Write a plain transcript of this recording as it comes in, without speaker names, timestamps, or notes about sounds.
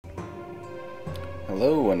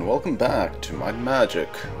Hello and welcome back to my magic,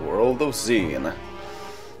 World of XEEN.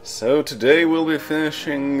 So today we'll be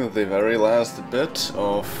finishing the very last bit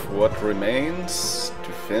of what remains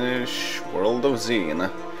to finish World of XEEN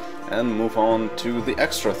and move on to the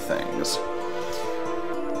extra things.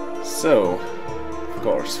 So, of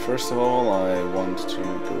course, first of all I want to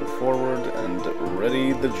go forward and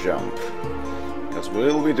ready the jump, because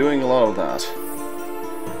we'll be doing a lot of that.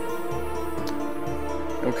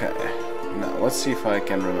 Okay. Now, let's see if I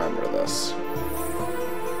can remember this.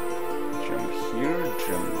 Jump here,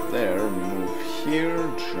 jump there, move here,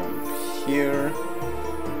 jump here,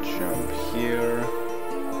 jump here.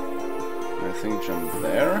 I think jump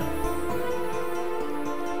there.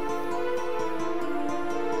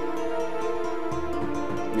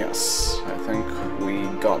 Yes, I think we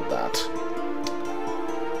got that.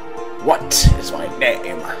 What is my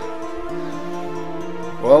name?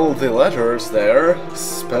 Well, the letters there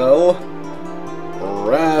spell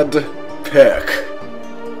Red Pick.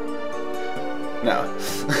 No.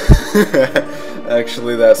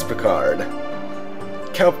 Actually, that's Picard.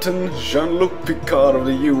 Captain Jean-Luc Picard of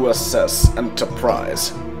the USS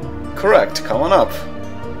Enterprise. Correct, come on up.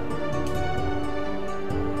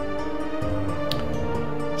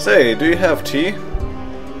 Say, do you have tea?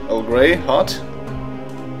 Earl Grey, hot?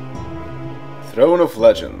 Throne of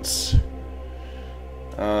Legends.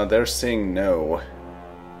 They're saying no.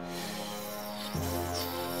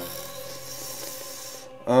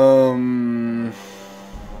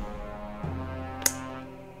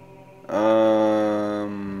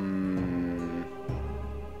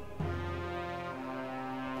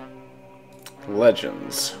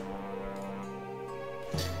 Legends.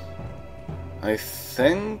 I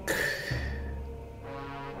think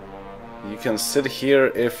you can sit here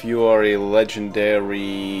if you are a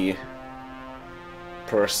legendary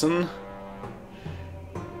person.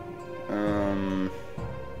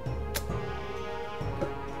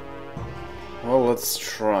 Well, let's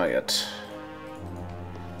try it.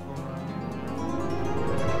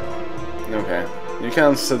 Okay, you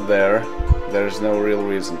can sit there. There's no real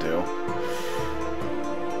reason to.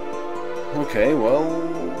 Okay, well,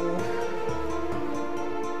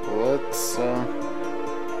 let's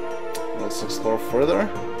explore further.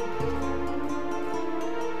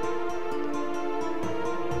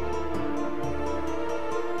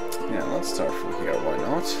 Yeah, let's start from here. Why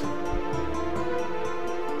not?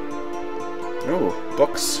 Oh,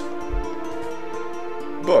 books.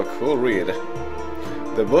 Book, we'll read.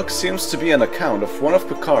 The book seems to be an account of one of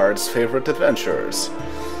Picard's favorite adventures.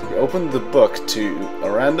 He opened the book to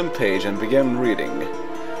a random page and began reading.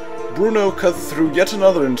 Bruno cut through yet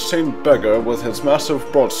another insane beggar with his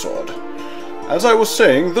massive broadsword. As I was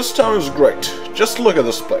saying, this town is great. Just look at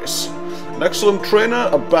this place. An excellent trainer,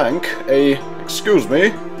 a bank, excuse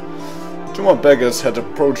me. Two more beggars had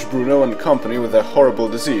approached Bruno and company with a horrible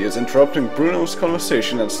disease, interrupting Bruno's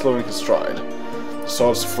conversation and slowing his stride. The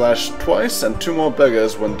swords flashed twice and two more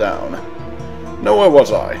beggars went down. Now where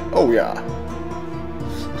was I? Oh yeah.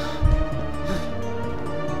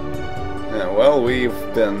 Yeah, well,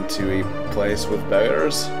 we've been to a place with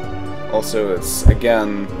beggars. Also, it's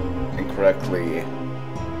again incorrectly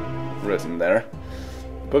written there.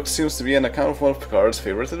 The book seems to be an account of one of Picard's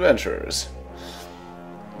favorite adventures.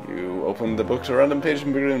 You open the book to a random page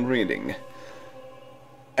and begin reading.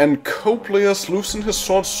 And Coplius loosened his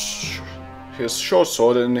short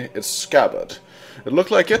sword in its scabbard. It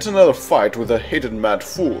looked like yet another fight with the hated mad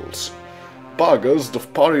fools. Bargas, the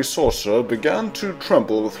party sorcerer, began to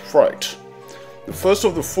tremble with fright. The first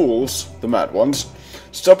of the fools, the mad ones,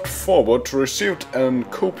 stepped forward to receive an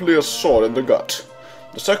Coplius sword in the gut.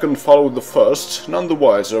 The second followed the first, none the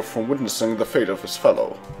wiser from witnessing the fate of his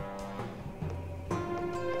fellow.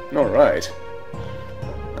 Alright.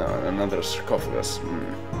 Another sarcophagus.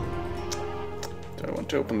 Do I want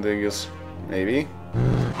to open these? Maybe.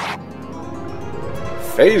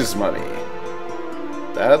 Phase money.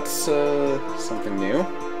 That's something new.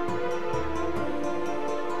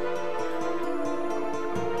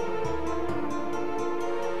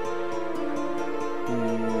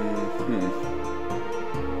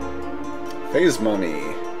 Phase money.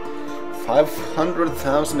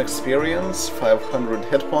 500,000 experience, 500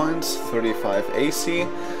 hit points, 35 AC,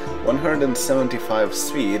 175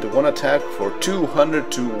 speed, 1 attack for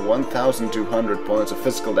 200 to 1,200 points of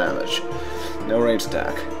physical damage. No range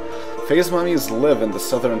attack. Phase mummies live in the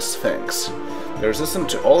Southern Sphinx. They're resistant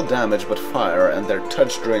to all damage but fire, and their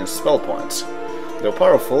touch drains spell points. Though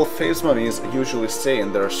powerful, phase mummies usually stay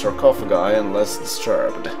in their sarcophagi unless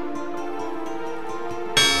disturbed.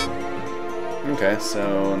 Okay,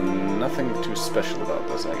 so nothing too special about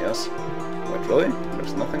this, I guess. Wait, really?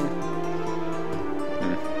 There's nothing?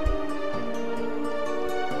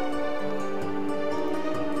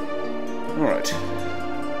 Alright.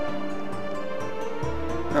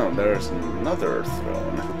 Oh, there's another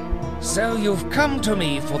throne. So you've come to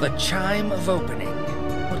me for the chime of opening.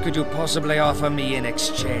 What could you possibly offer me in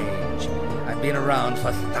exchange? I've been around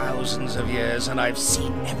for thousands of years and I've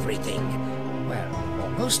seen everything. Well,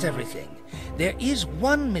 almost everything. There is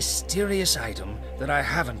one mysterious item that I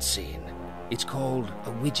haven't seen. It's called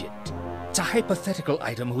a widget. It's a hypothetical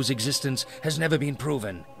item whose existence has never been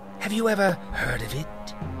proven. Have you ever heard of it?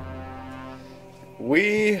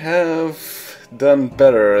 We have done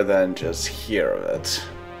better than just hear of it.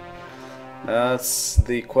 That's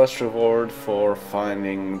the quest reward for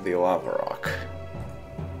finding the lava rock.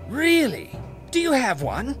 Really? Do you have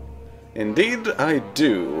one? Indeed I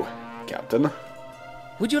do, Captain.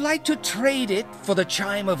 Would you like to trade it for the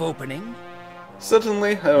chime of opening?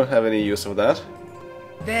 Certainly, I don't have any use of that.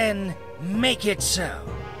 Then make it so.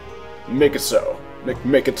 Make it so.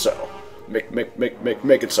 Make it so.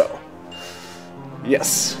 Make it so.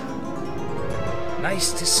 Yes.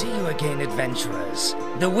 Nice to see you again, adventurers.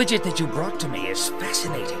 The widget that you brought to me is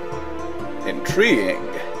fascinating. Intriguing.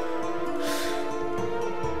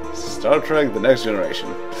 Star Trek: The Next Generation.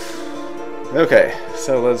 Okay,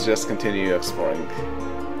 so let's just continue exploring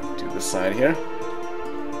to the side here.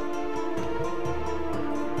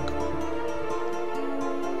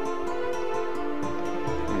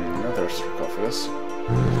 Another sarcophagus.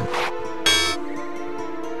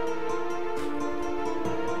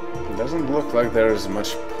 It doesn't look like there's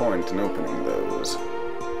much point in opening those.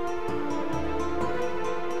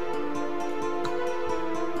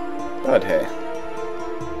 But hey.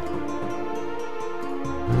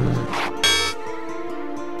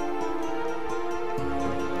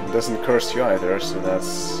 It doesn't curse you either, so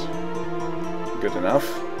that's good enough.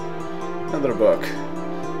 Another book.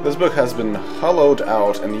 This book has been hollowed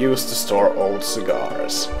out and used to store old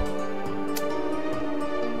cigars.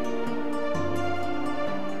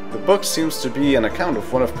 The book seems to be an account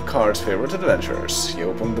of one of Picard's favorite adventures. You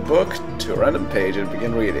open the book to a random page and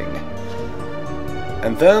begin reading.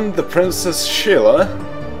 And then the Princess Sheila,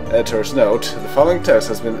 editor's note, the following text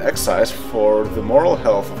has been excised for the moral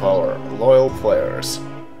health of our loyal players.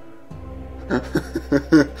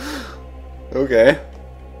 Okay.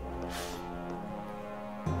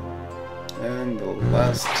 And the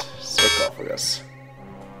last sarcophagus.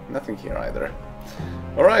 Nothing here either.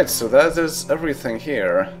 Alright, so that is everything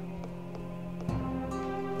here.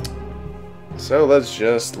 So let's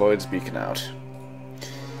just Lloyd's Beacon out.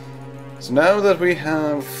 So now that we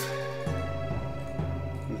have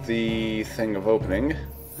the thing of opening...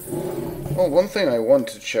 Well, one thing I want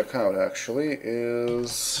to check out actually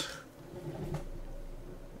is...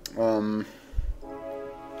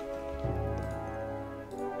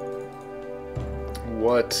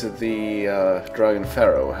 what the Dragon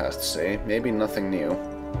Pharaoh has to say. Maybe nothing new.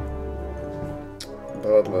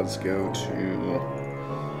 But let's go to...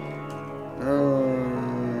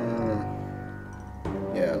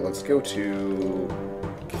 yeah, let's go to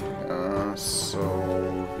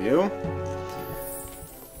Castle View.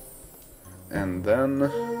 And then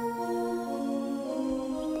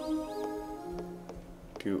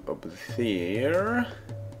go up there.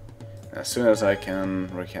 As soon as I can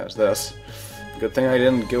recast this. Good thing I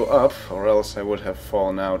didn't go up, or else I would have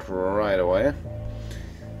fallen out right away.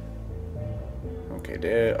 Okay,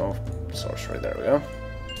 there. Oh, sorcery, there we go.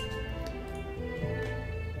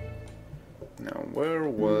 Now, where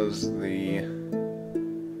was the...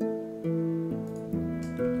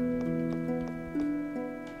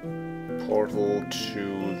 portal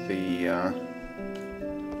to the...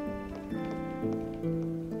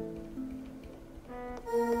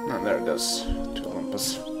 Oh, there it is. To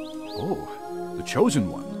Olympus. Oh. The Chosen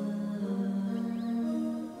One.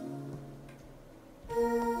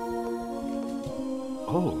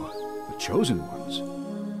 Oh, the Chosen Ones.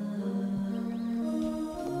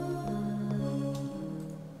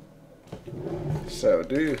 So,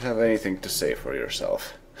 do you have anything to say for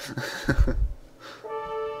yourself?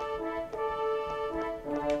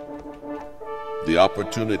 The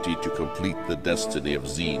opportunity to complete the destiny of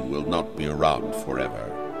XEEN will not be around forever.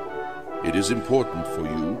 It is important for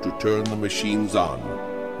you to turn the machines on,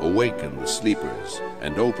 awaken the sleepers,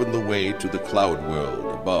 and open the way to the cloud world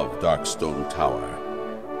above Darkstone Tower.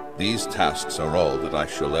 These tasks are all that I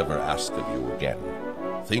shall ever ask of you again.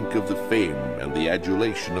 Think of the fame and the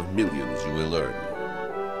adulation of millions you will earn.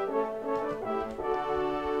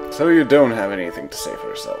 So you don't have anything to say for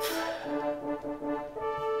yourself.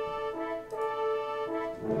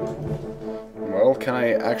 Well, can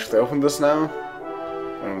I actually open this now?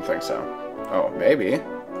 I don't think so. Oh, maybe.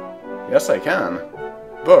 Yes, I can.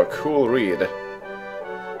 Book, who will read?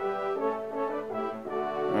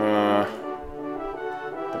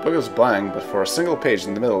 The book is blank, but for a single page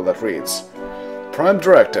in the middle that reads: Prime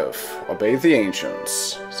Directive, obey the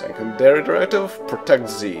ancients. Secondary Directive, protect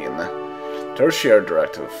XEEN. Tertiary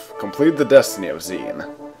Directive, complete the destiny of XEEN.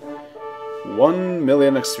 1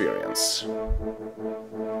 million experience.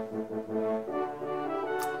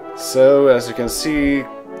 So, as you can see,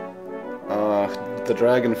 the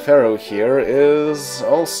Dragon Pharaoh here is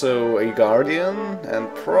also a guardian,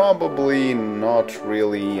 and probably not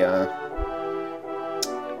really,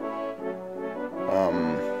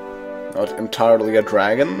 not entirely a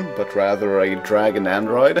dragon, but rather a dragon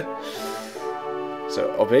android.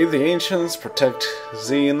 So, obey the ancients, protect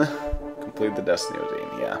XEEN, complete the destiny of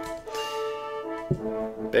XEEN, yeah.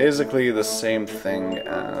 Basically the same thing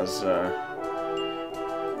as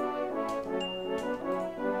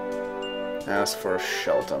for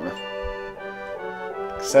Shelton.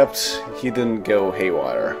 Except he didn't go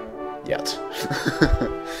haywire yet.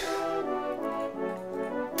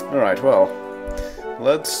 Alright, well,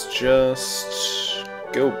 let's just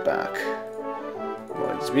go back.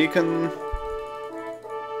 Lloyd's Beacon.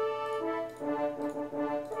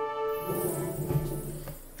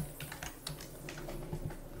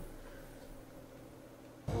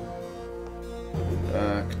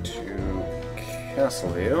 Back to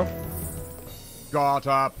Castleview.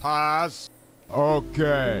 Gotta pass.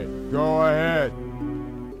 Okay, go ahead.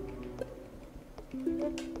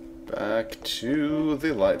 Back to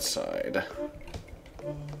the light side.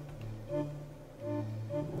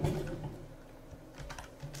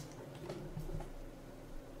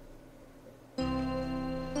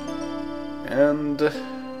 And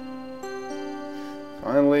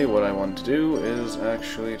finally, what I want to do is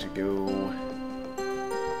actually to go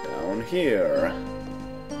down here.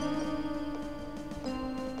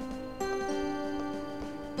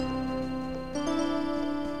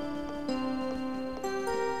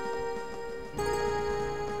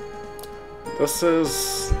 This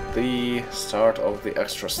is the start of the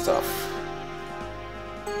extra stuff.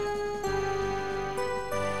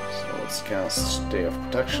 So let's cast Day of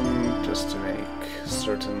Protection just to make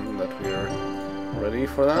certain that we're ready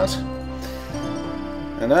for that.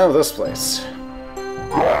 And now this place.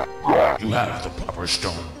 You have the proper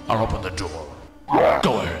stone. I'll open the door.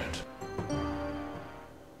 Go ahead.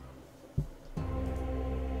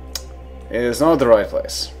 It is not the right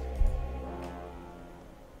place.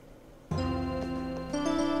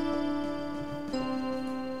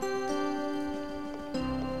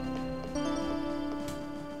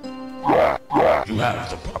 You have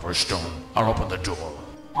the proper stone. I'll open the door.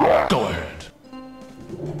 Go ahead.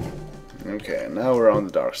 Okay, now we're on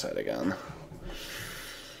the dark side again.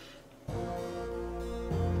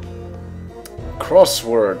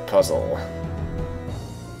 Crossword puzzle.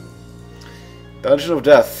 Dungeon of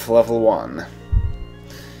Death, level 1.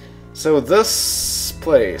 So this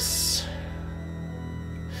place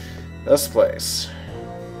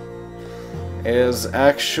is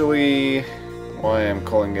actually why I'm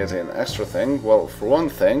calling it an extra thing. Well, for one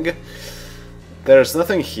thing, there's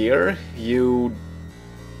nothing here. You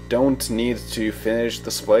don't need to finish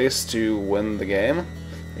this place to win the game.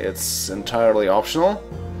 It's entirely optional.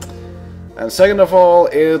 And second of all,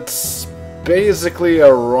 it's basically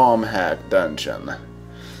a ROM hack dungeon.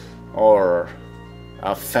 Or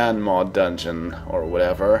a fan mod dungeon, or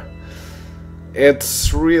whatever.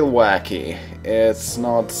 It's real wacky. It's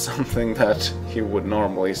not something that you would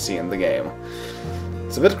normally see in the game.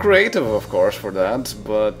 It's a bit creative, of course, for that,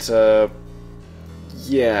 but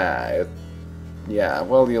yeah,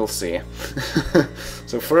 well, you'll see.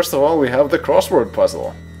 So first of all, we have the crossword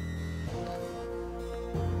puzzle.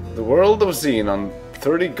 The World of XEEN on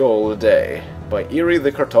 30 gold a day, by Eerie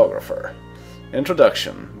the Cartographer.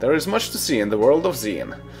 Introduction. There is much to see in the world of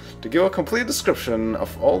XEEN. To give a complete description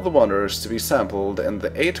of all the wonders to be sampled in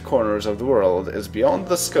the 8 corners of the world is beyond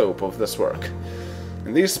the scope of this work.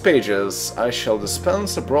 In these pages, I shall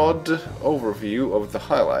dispense a broad overview of the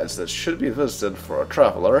highlights that should be visited for a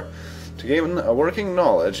traveler to gain a working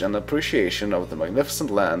knowledge and appreciation of the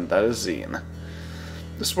magnificent land that is XEEN.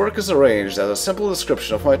 This work is arranged as a simple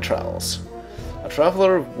description of my travels. A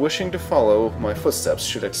traveler wishing to follow my footsteps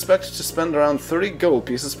should expect to spend around 30 gold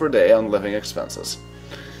pieces per day on living expenses.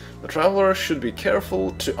 The traveler should be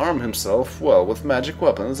careful to arm himself well with magic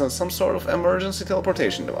weapons and some sort of emergency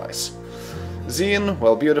teleportation device. XEEN,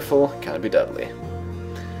 while beautiful, can be deadly.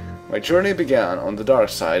 My journey began on the dark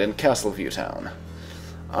side in Castleview Town.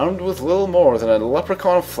 Armed with little more than a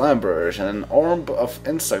leprechaun flamberge and an orb of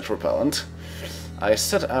insect repellent, I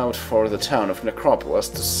set out for the town of Necropolis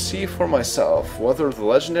to see for myself whether the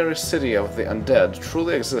legendary city of the undead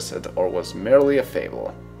truly existed or was merely a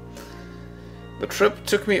fable. The trip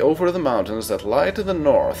took me over the mountains that lie to the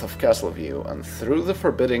north of Castleview and through the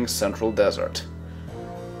forbidding central desert.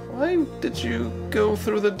 Why did you go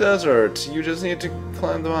through the desert? You just need to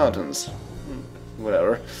climb the mountains.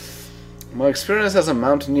 Whatever. My experience as a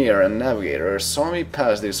mountaineer and navigator saw me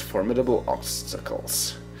pass these formidable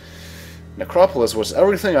obstacles. Necropolis was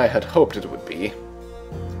everything I had hoped it would be.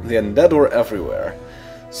 The undead were everywhere.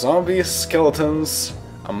 Zombies, skeletons,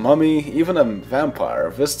 a mummy, even a vampire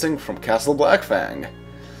visiting from Castle Blackfang.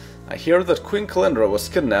 I hear that Queen Calindra was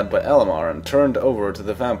kidnapped by Elamar and turned over to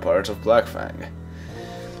the vampires of Blackfang.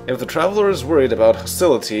 If the traveler is worried about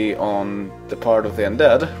hostility on the part of the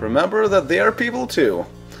undead, remember that they are people too.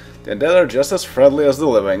 The undead are just as friendly as the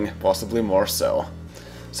living, possibly more so.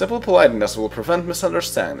 Simple politeness will prevent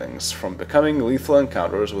misunderstandings from becoming lethal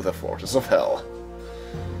encounters with the forces of hell.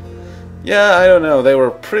 Yeah, I don't know, they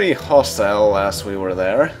were pretty hostile last we were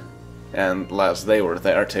there. And last they were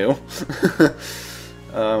there too.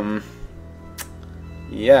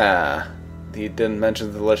 Yeah, he didn't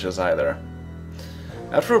mention the delicious either.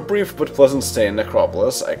 After a brief but pleasant stay in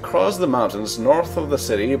Necropolis, I crossed the mountains north of the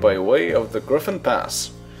city by way of the Griffin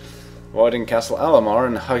Pass. Avoiding Castle Alamar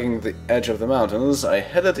and hugging the edge of the mountains, I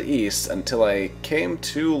headed east until I came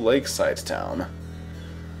to Lakeside Town.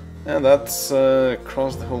 And that's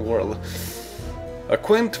across the whole world. A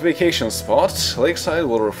quaint vacation spot, Lakeside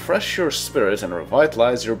will refresh your spirit and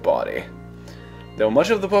revitalize your body. Though much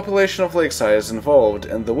of the population of Lakeside is involved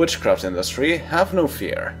in the witchcraft industry, have no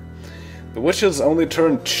fear. The witches only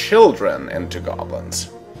turn children into goblins.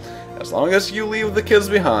 As long as you leave the kids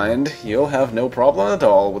behind, you'll have no problem at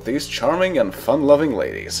all with these charming and fun-loving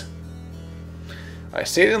ladies. I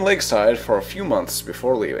stayed in Lakeside for a few months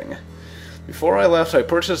before leaving. Before I left, I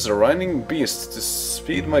purchased a riding beast to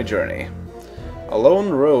speed my journey. A lone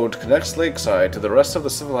road connects Lakeside to the rest of the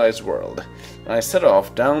civilized world, and I set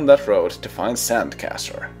off down that road to find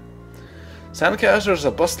Sandcaster. Sandcaster is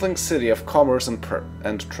a bustling city of commerce and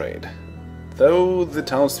trade. Though the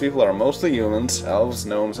townspeople are mostly humans, elves,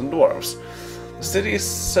 gnomes, and dwarves, the city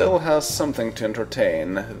still has something to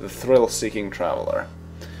entertain the thrill-seeking traveler.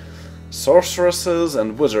 Sorceresses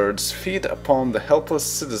and wizards feed upon the helpless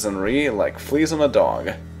citizenry like fleas on a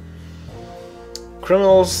dog.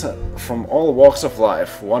 Criminals from all walks of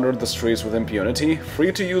life wander the streets with impunity,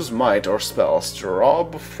 free to use might or spells to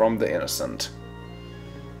rob from the innocent.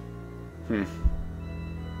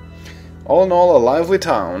 All in all, a lively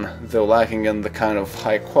town, though lacking in the kind of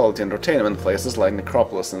high-quality entertainment places like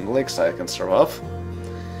Necropolis and Lakeside can serve up.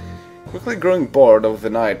 Quickly growing bored of the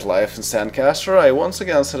nightlife in Sandcaster, I once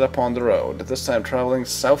again set upon the road, this time traveling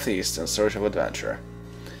southeast in search of adventure.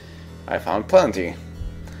 I found plenty.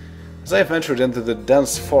 As I ventured into the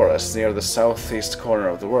dense forest near the southeast corner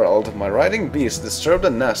of the world, my riding beast disturbed a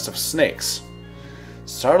nest of snakes.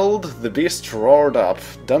 Startled, the beast roared up,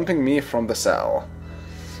 dumping me from the saddle.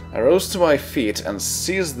 I rose to my feet and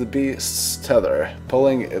seized the beast's tether,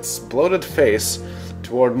 pulling its bloated face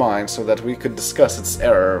toward mine so that we could discuss its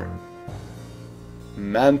error.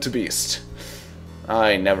 Man to beast.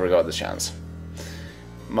 I never got the chance.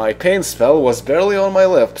 My pain spell was barely on my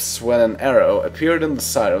lips when an arrow appeared in the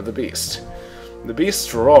side of the beast. The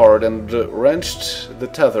beast roared and wrenched the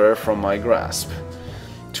tether from my grasp.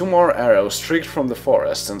 2 more arrows streaked from the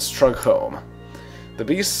forest and struck home. The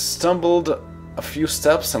beast stumbled a few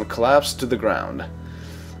steps and collapsed to the ground.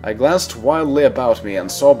 I glanced wildly about me and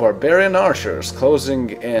saw barbarian archers closing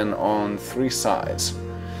in on 3 sides.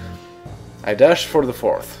 I dashed for the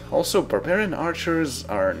 4th. Also, barbarian archers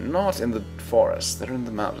are not in the forest, they're in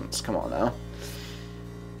the mountains. Come on now.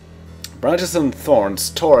 Branches and thorns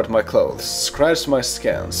tore at my clothes, scratched my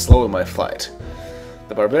skin, slowing my flight.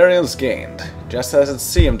 The barbarians gained. Just as it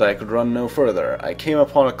seemed I could run no further, I came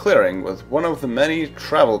upon a clearing with one of the many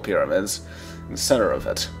travel pyramids in the center of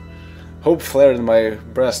it. Hope flared in my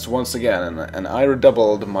breast once again, and I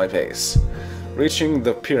redoubled my pace, reaching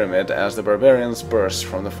the pyramid as the barbarians burst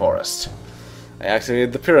from the forest. I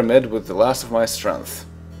activated the pyramid with the last of my strength.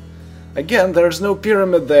 Again, there's no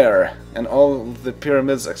pyramid there, and all the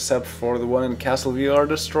pyramids except for the one in Castleview are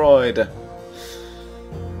destroyed.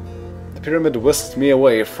 The pyramid whisked me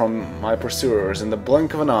away from my pursuers in the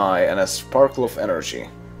blink of an eye and a sparkle of energy.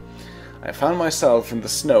 I found myself in the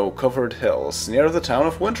snow-covered hills near the town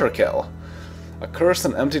of Winterkill, a cursed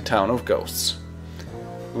and empty town of ghosts.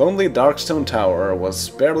 Lonely Darkstone Tower was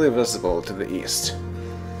barely visible to the east.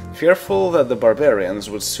 Fearful that the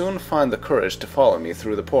barbarians would soon find the courage to follow me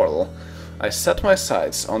through the portal, I set my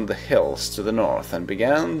sights on the hills to the north and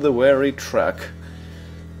began the weary trek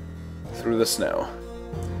through the snow.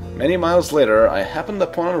 Many miles later, I happened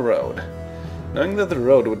upon a road. Knowing that the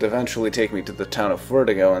road would eventually take me to the town of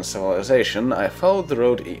Vertigo and civilization, I followed the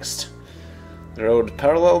road east. The road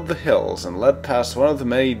paralleled the hills and led past one of the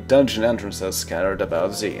many dungeon entrances scattered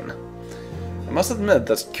about XEEN. I must admit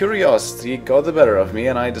that curiosity got the better of me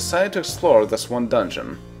and I decided to explore this one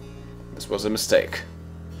dungeon. This was a mistake.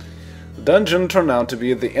 The dungeon turned out to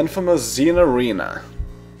be the infamous XEEN Arena.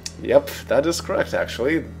 Yep, that is correct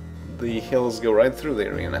actually. The hills go right through the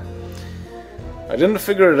arena. I didn't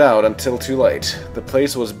figure it out until too late. The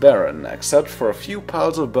place was barren, except for a few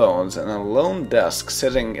piles of bones and a lone desk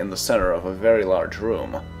sitting in the center of a very large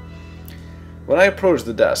room. When I approached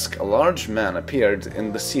the desk, a large man appeared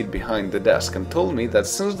in the seat behind the desk and told me that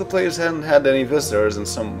since the place hadn't had any visitors in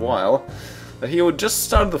some while, that he would just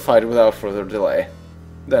start the fight without further delay.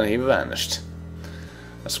 Then he vanished.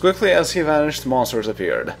 As quickly as he vanished, monsters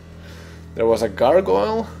appeared. There was a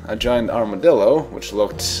gargoyle, a giant armadillo, which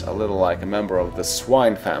looked a little like a member of the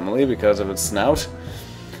swine family because of its snout,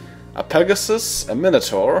 a pegasus, a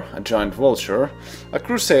minotaur, a giant vulture, a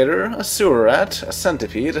crusader, a sewer rat, a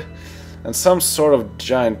centipede, and some sort of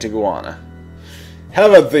giant iguana.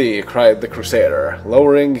 "Have at thee!" cried the crusader,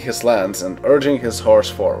 lowering his lance and urging his horse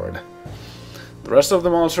forward. The rest of the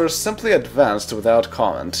monsters simply advanced without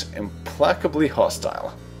comment, implacably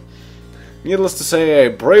hostile. Needless to say, I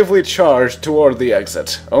bravely charged toward the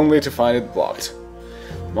exit, only to find it blocked.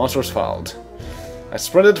 The monsters followed. I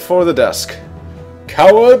sprinted for the desk.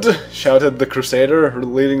 "Coward!" shouted the crusader,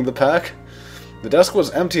 leading the pack. The desk was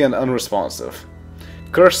empty and unresponsive.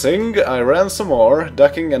 Cursing, I ran some more,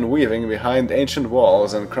 ducking and weaving behind ancient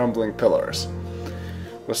walls and crumbling pillars.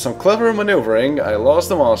 With some clever maneuvering, I lost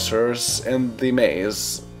the monsters in the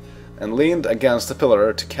maze and leaned against a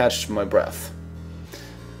pillar to catch my breath.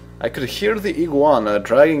 I could hear the iguana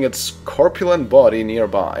dragging its corpulent body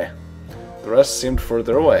nearby. The rest seemed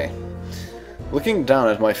further away. Looking down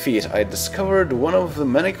at my feet, I discovered one of the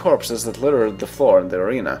many corpses that littered the floor in the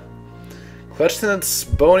arena. Clutched in its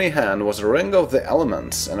bony hand was a ring of the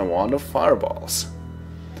elements and a wand of fireballs.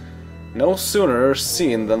 No sooner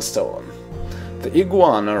seen than stolen. The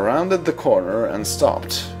iguana rounded the corner and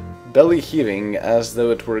stopped, belly heaving as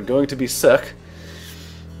though it were going to be sick.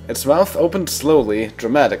 Its mouth opened slowly,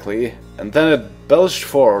 dramatically, and then it belched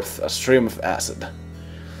forth a stream of acid.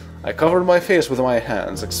 I covered my face with my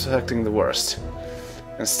hands, expecting the worst.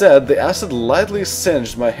 Instead, the acid lightly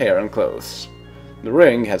singed my hair and clothes. The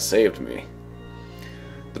ring had saved me.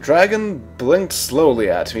 The dragon blinked slowly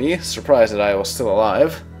at me, surprised that I was still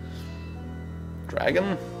alive.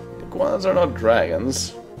 Dragon? Iguanas are not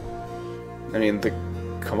dragons. I mean, the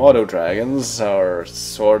Komodo dragons are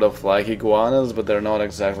sort of like iguanas, but they're not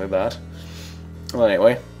exactly that. Well,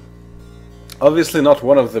 anyway. Obviously not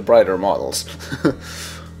one of the brighter models.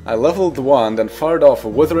 I leveled the wand and fired off a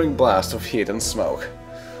withering blast of heat and smoke.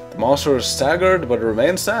 The monster staggered but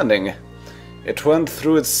remained standing. It went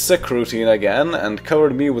through its sick routine again and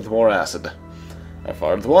covered me with more acid. I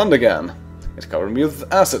fired the wand again. It covered me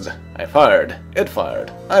with acid. I fired. It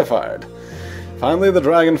fired. I fired. Finally the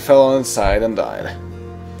dragon fell on its side and died.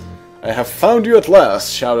 "I have found you at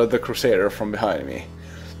last," shouted the crusader from behind me.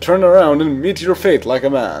 "Turn around and meet your fate like a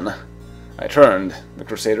man." I turned. The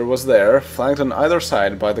crusader was there, flanked on either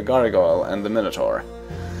side by the gargoyle and the minotaur.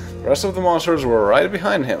 The rest of the monsters were right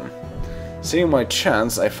behind him. Seeing my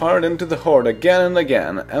chance, I fired into the horde again and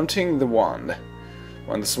again, emptying the wand.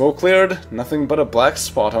 When the smoke cleared, nothing but a black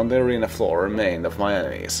spot on the arena floor remained of my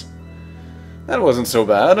enemies. "That wasn't so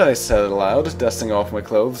bad," I said aloud, dusting off my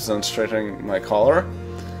clothes and straightening my collar.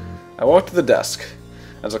 I walked to the desk.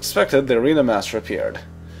 As expected, the arena master appeared.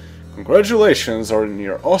 "Congratulations on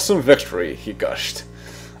your awesome victory," he gushed.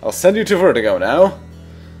 "I'll send you to Vertigo now."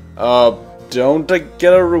 Don't I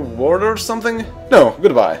get a reward or something?" "No,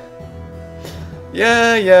 goodbye."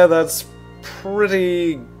 Yeah, that's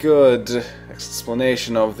pretty good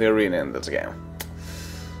explanation of the arena in this game.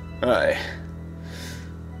 Aye.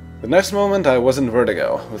 The next moment I was in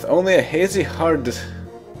Vertigo, with only a hazy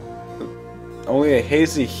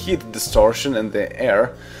heat distortion in the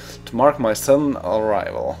air to mark my sudden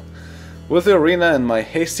arrival. With the arena and my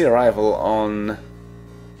hasty arrival on...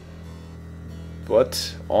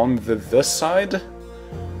 What? On this side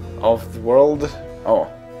of the world? Oh.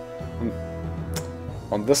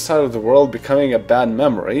 On this side of the world becoming a bad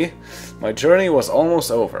memory, my journey was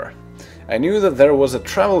almost over. I knew that there was a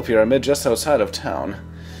travel pyramid just outside of town.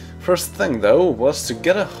 First thing, though, was to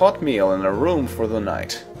get a hot meal and a room for the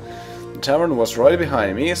night. The tavern was right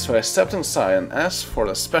behind me, so I stepped inside and asked for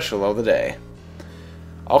the special of the day.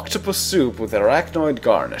 Octopus soup with arachnoid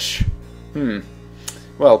garnish.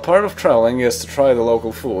 Well, part of traveling is to try the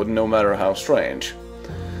local food, no matter how strange.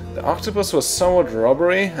 The octopus was somewhat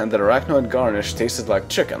rubbery, and the arachnoid garnish tasted like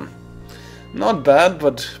chicken. Not bad,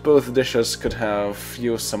 but both dishes could have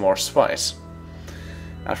used some more spice.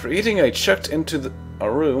 After eating, I checked into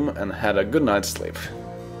a room and had a good night's sleep.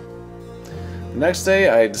 The next day,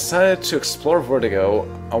 I decided to explore Vertigo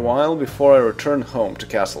a while before I returned home to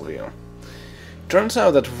Castleview. Turns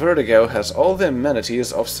out that Vertigo has all the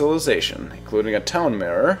amenities of civilization, including a town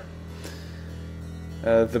mirror.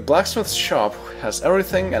 The blacksmith's shop has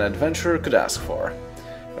everything an adventurer could ask for.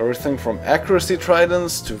 Everything from accuracy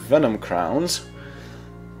tridents to venom crowns.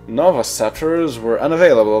 Nova scepters were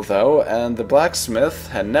unavailable though, and the blacksmith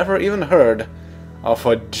had never even heard of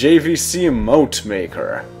a JVC moat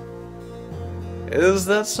maker. Is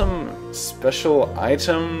that some special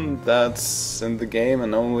item that's in the game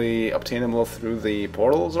and only obtainable through the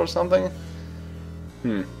portals or something?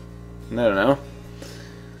 I don't know.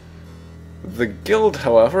 The guild,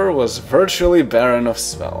 however, was virtually barren of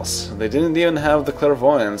spells. They didn't even have the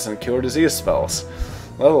clairvoyance and cure disease spells,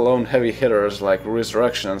 let alone heavy hitters like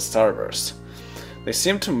resurrection and starburst. They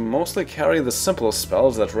seemed to mostly carry the simple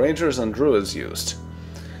spells that rangers and druids used.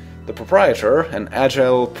 The proprietor, an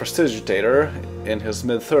agile prestidigitator in his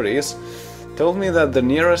mid-30s, told me that the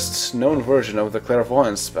nearest known version of the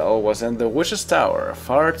clairvoyance spell was in the Witch's Tower,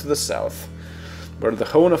 far to the south, where the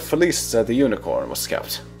Hone of Felista the unicorn was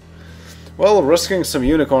kept. Well, risking some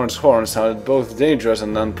unicorn's horn sounded both dangerous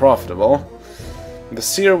and unprofitable. The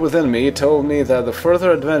seer within me told me that the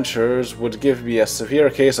further adventures would give me a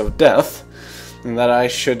severe case of death, and that I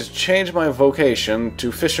should change my vocation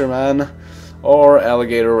to fisherman or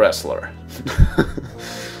alligator wrestler.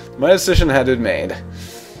 My decision had been made.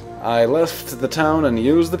 I left the town and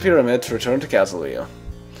used the pyramid to return to Castleview.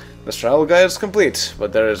 This travel guide is complete,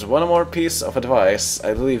 but there is one more piece of advice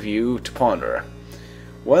I'd leave you to ponder.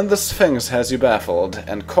 When the Sphinx has you baffled,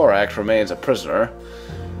 and Korak remains a prisoner,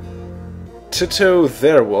 Tito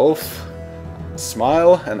their wolf,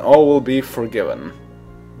 smile and all will be forgiven.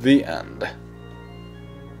 The end.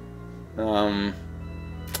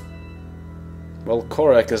 Well,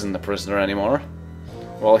 Korak isn't a prisoner anymore.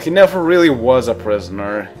 Well, he never really was a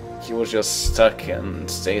prisoner. He was just stuck in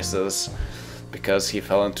stasis because he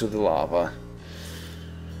fell into the lava.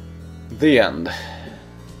 The end.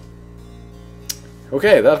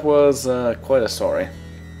 Okay, that was quite a story.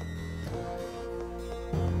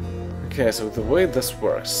 Okay, so the way this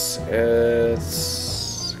works,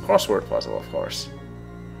 it's a crossword puzzle, of course.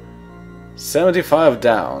 75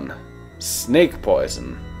 down. Snake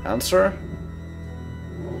poison. Answer?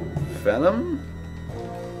 Venom?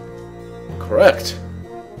 Correct.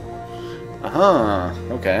 Aha,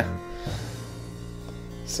 okay.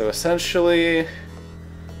 So essentially,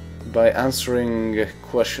 by answering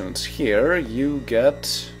questions here, you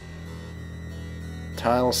get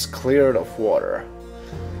tiles cleared of water.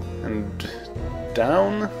 And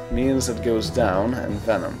down means it goes down, and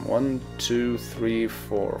venom. 1, 2, 3,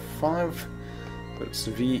 4, 5. It's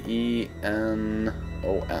V-E-N-O-M.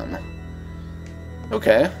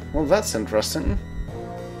 Okay, well that's interesting.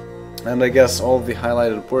 And I guess all the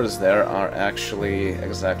highlighted words there are actually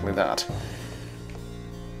exactly that.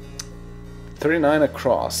 39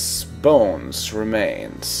 across. Bones.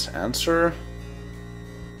 Remains. Answer?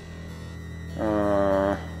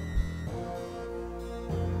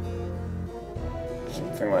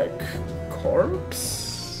 Something like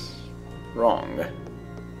corpse? Wrong.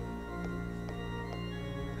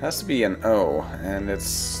 Has to be an O, and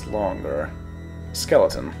it's longer.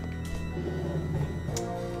 Skeleton.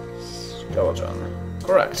 Skeleton.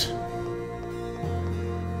 Correct.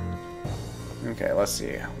 Okay, let's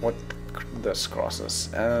see. What this crosses?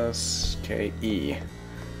 S-K-E.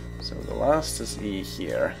 So the last is E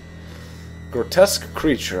here. Grotesque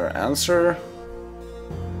creature. Answer?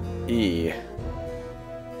 E.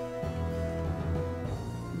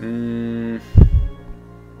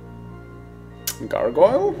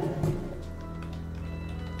 Gargoyle?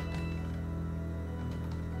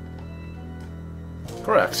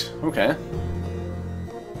 Correct. Okay.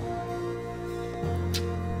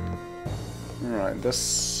 Alright,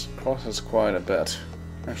 this crosses quite a bit.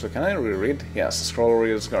 Actually, can I reread? Yes, the scroll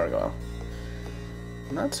reads Gargoyle.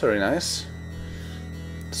 That's very nice.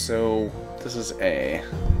 So, this is A.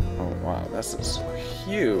 Oh wow, this is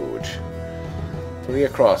huge. 3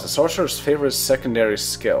 across. The sorcerer's favorite secondary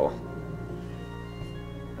skill.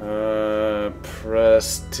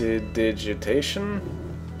 Prestidigitation?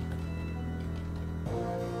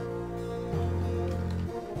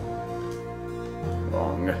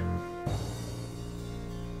 Wrong.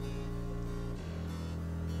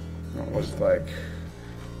 What was it like?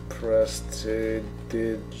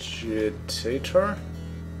 Prestidigitator?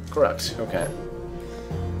 Correct, okay.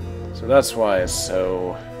 So that's why it's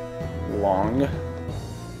so long.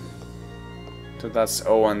 So that's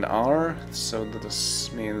O and R, so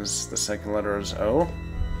this means the second letter is O.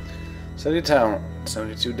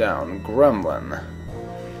 72 down. Gremlin.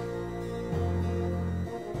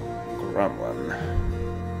 Gremlin.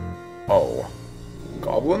 O.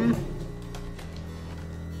 Goblin?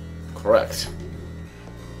 Correct.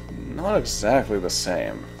 Not exactly the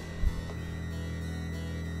same.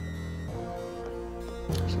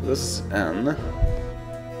 So this is N.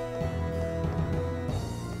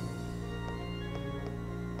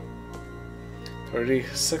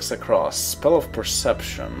 .36 across. Spell of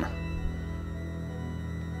Perception.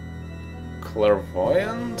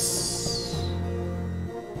 Clairvoyance?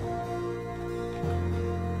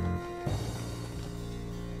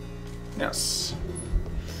 Yes.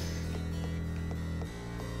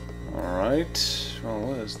 Alright. Well,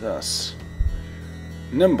 what is this?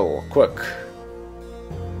 Nimble. Quick.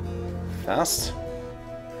 Fast?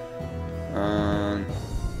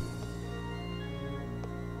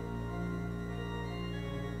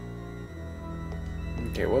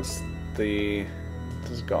 Okay, what's the...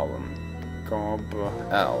 This is Goblin. Gob...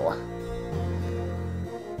 L.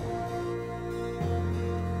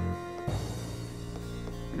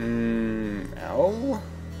 L?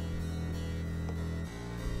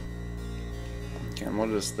 Okay, and what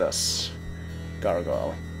is this?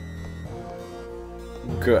 Gargoyle.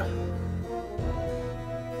 G.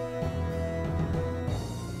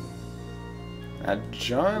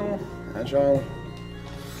 Agile? Agile?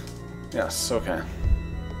 Yes, okay.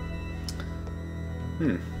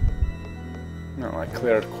 Well, I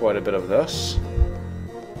cleared quite a bit of this.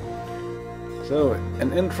 So,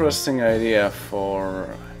 an interesting idea for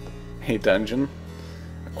a dungeon.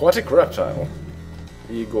 Aquatic reptile.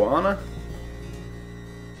 Iguana?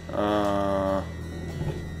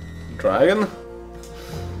 Dragon?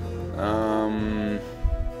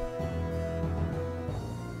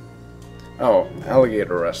 Oh,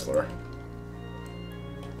 alligator wrestler.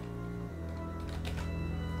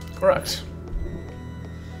 Correct.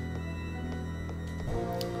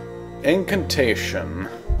 Incantation.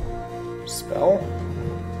 Spell?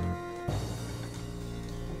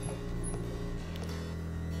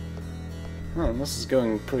 Oh, this is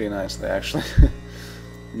going pretty nicely, actually.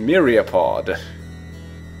 Myriapod.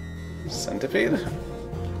 Centipede?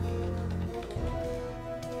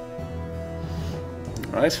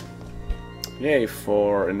 Right. Yay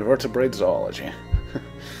for invertebrate zoology.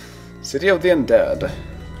 City of the Undead.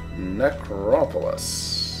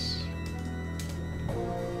 Necropolis.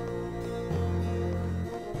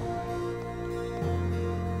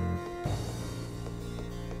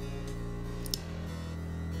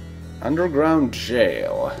 Underground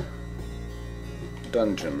jail.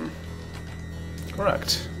 Dungeon.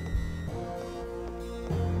 Correct.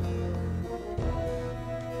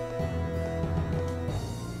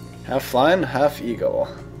 Half lion, half eagle.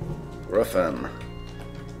 Griffin.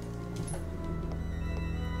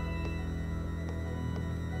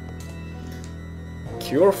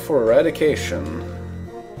 Cure for eradication.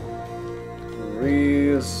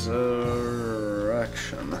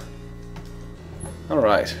 Resurrection.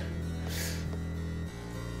 Alright.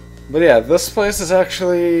 But yeah, this place is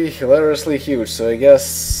actually hilariously huge, so I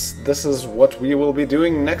guess this is what we will be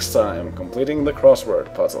doing next time, completing the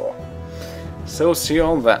crossword puzzle. So see you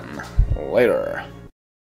all then. Later.